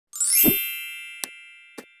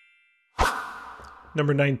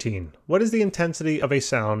Number 19. What is the intensity of a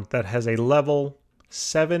sound that has a level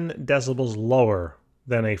 7 decibels lower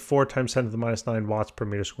than a 4 times 10 to the minus 9 watts per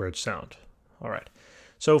meter squared sound? All right.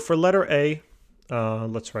 So for letter A,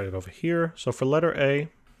 let's write it over here. So for letter A,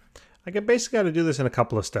 I basically got to do this in a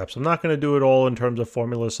couple of steps. I'm not going to do it all in terms of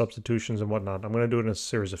formula substitutions and whatnot. I'm going to do it in a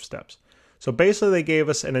series of steps. So basically they gave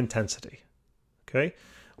us an intensity. Okay.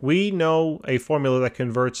 We know a formula that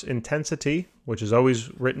converts intensity, which is always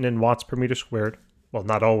written in watts per meter squared. Well,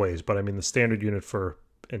 not always, but I mean the standard unit for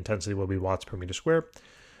intensity will be watts per meter squared.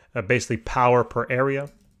 Basically power per area.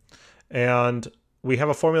 And we have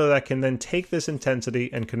a formula that can then take this intensity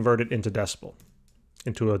and convert it into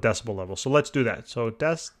a decibel level. So let's do that. So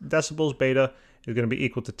decibels beta is going to be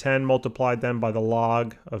equal to 10 multiplied then by the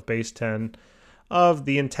log of base 10 of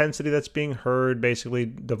the intensity that's being heard, basically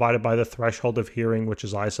divided by the threshold of hearing, which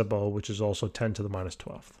is I sub O, which is also 10 to the minus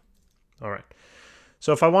 12th. All right.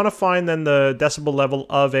 So if I want to find then the decibel level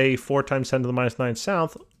of a 4 times 10 to the minus 9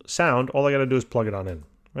 sound, all I got to do is plug it on in,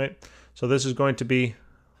 right? So this is going to be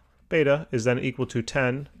beta is then equal to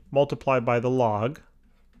 10 multiplied by the log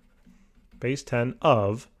base 10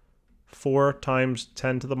 of 4 times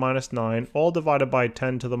 10 to the minus 9, all divided by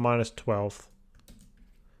 10 to the minus 12th.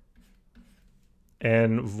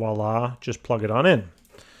 And voila, just plug it on in.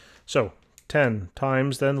 So 10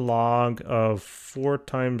 times then log of 4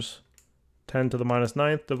 times 10 to the minus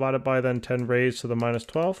 9th divided by then 10 raised to the minus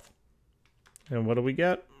 12th. And what do we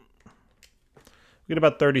get? We get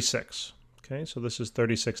about 36. Okay, so this is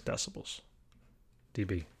 36 decibels.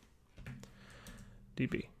 dB.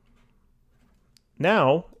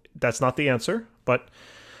 Now, that's not the answer, but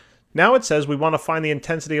now it says we want to find the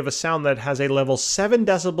intensity of a sound that has a level 7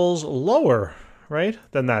 decibels lower, right,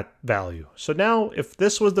 than that value. So now, if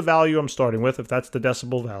this was the value I'm starting with, if that's the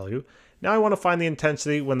decibel value, now I want to find the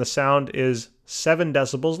intensity when the sound is 7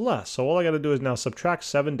 decibels less. So all I got to do is now subtract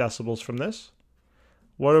 7 decibels from this.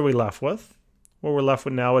 What are we left with? Well, we're left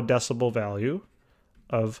with now a decibel value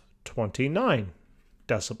of 29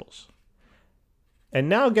 decibels. And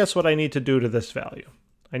now guess what I need to do to this value?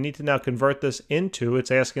 I need to now convert this into,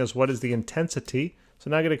 it's asking us what is the intensity. So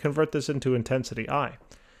now I'm going to convert this into intensity I.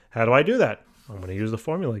 How do I do that? I'm going to use the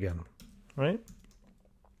formula again, right?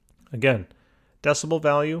 Again, decibel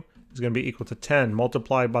value is going to be equal to 10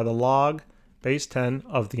 multiplied by the log base 10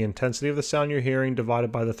 of the intensity of the sound you're hearing divided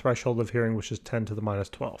by the threshold of hearing, which is 10 to the minus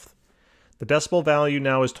 12th. The decibel value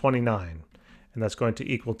now is 29, and that's going to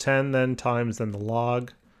equal 10 then times then the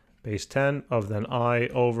log base 10 of then I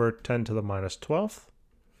over 10 to the minus 12th.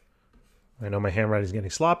 I know my handwriting is getting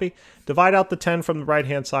sloppy. Divide out the 10 from the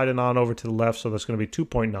right-hand side and on over to the left, so that's going to be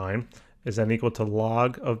 2.9, is then equal to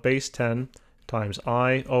log of base 10 times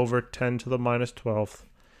I over 10 to the minus 12th.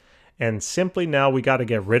 And simply now we got to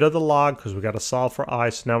get rid of the log because we got to solve for I,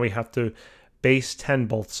 so now we have to base 10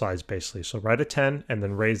 both sides basically. So write a 10 and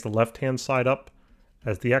then raise the left-hand side up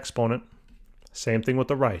as the exponent. Same thing with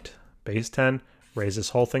the right. Base 10, raise this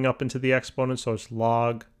whole thing up into the exponent, so it's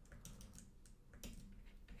log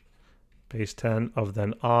base 10 of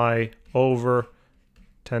then I over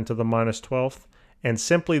 10 to the minus 12th. And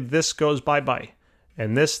simply this goes bye-bye.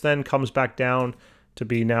 And this then comes back down to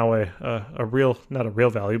be now a real, not a real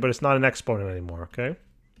value, but it's not an exponent anymore, okay?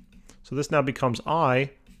 So this now becomes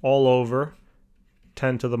I all over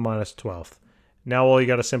 10 to the minus 12th. Now all you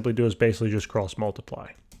got to simply do is basically just cross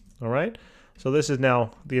multiply, all right? So this is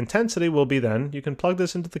now, the intensity will be then, you can plug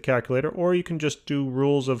this into the calculator, or you can just do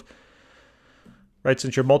rules of, right,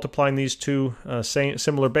 since you're multiplying these two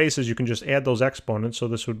similar bases, you can just add those exponents. So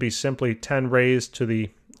this would be simply 10 raised to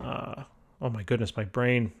the, oh my goodness, my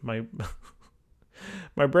brain,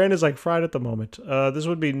 my brain is like fried at the moment. This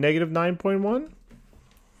would be negative 9.1. I'm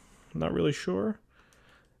not really sure.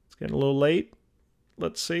 It's getting a little late.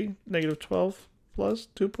 Let's see, negative 12 plus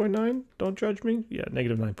 2.9. Don't judge me. Yeah,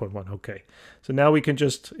 negative 9.1. Okay. So now we can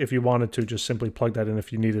just, if you wanted to, just simply plug that in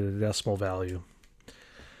if you needed a decimal value.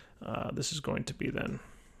 This is going to be then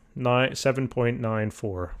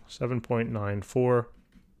 7.94. 7.94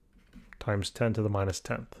 times 10 to the minus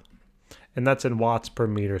 10th. And that's in watts per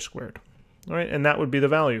meter squared. All right, and that would be the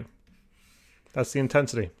value. That's the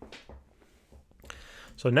intensity.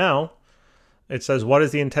 So now it says, what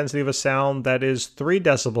is the intensity of a sound that is 3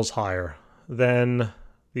 decibels higher than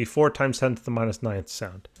the 4 times 10 to the minus 9th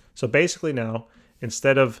sound? So basically now,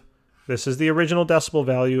 instead of, this is the original decibel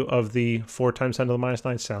value of the 4 times 10 to the minus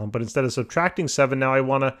 9th sound, but instead of subtracting 7, now I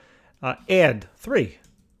want to add 3,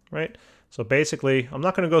 right? So basically, I'm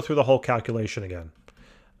not going to go through the whole calculation again.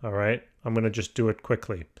 All right, I'm going to just do it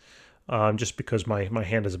quickly. Just because my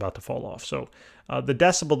hand is about to fall off. So the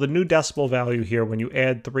new decibel value here, when you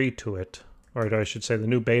add 3 to it, or I should say the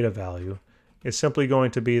new beta value, is simply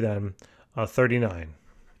going to be then 39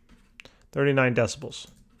 decibels.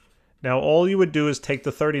 Now all you would do is take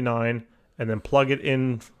the 39 and then plug it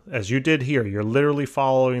in as you did here. You're literally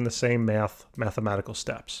following the same mathematical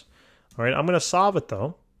steps. All right, I'm going to solve it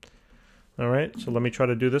though. All right, so let me try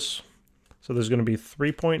to do this. So there's going to be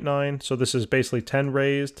 3.9. So this is basically 10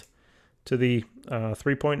 raised to the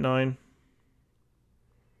 3.9.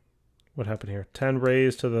 What happened here? 10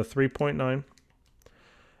 raised to the 3.9.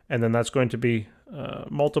 And then that's going to be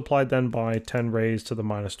multiplied then by 10 raised to the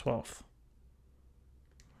minus 12th.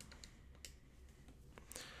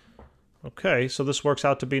 Okay, so this works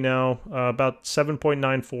out to be now about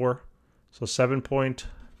 7.94. So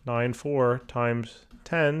 7.94 times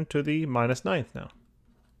 10 to the minus 9th now.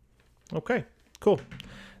 Okay, cool.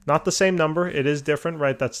 Not the same number. It is different,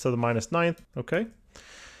 right? That's to the minus 9th. Okay.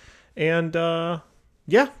 And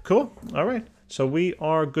yeah, cool. All right. So we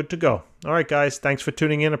are good to go. All right, guys. Thanks for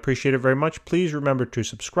tuning in. Appreciate it very much. Please remember to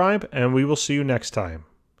subscribe, and we will see you next time.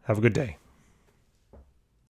 Have a good day.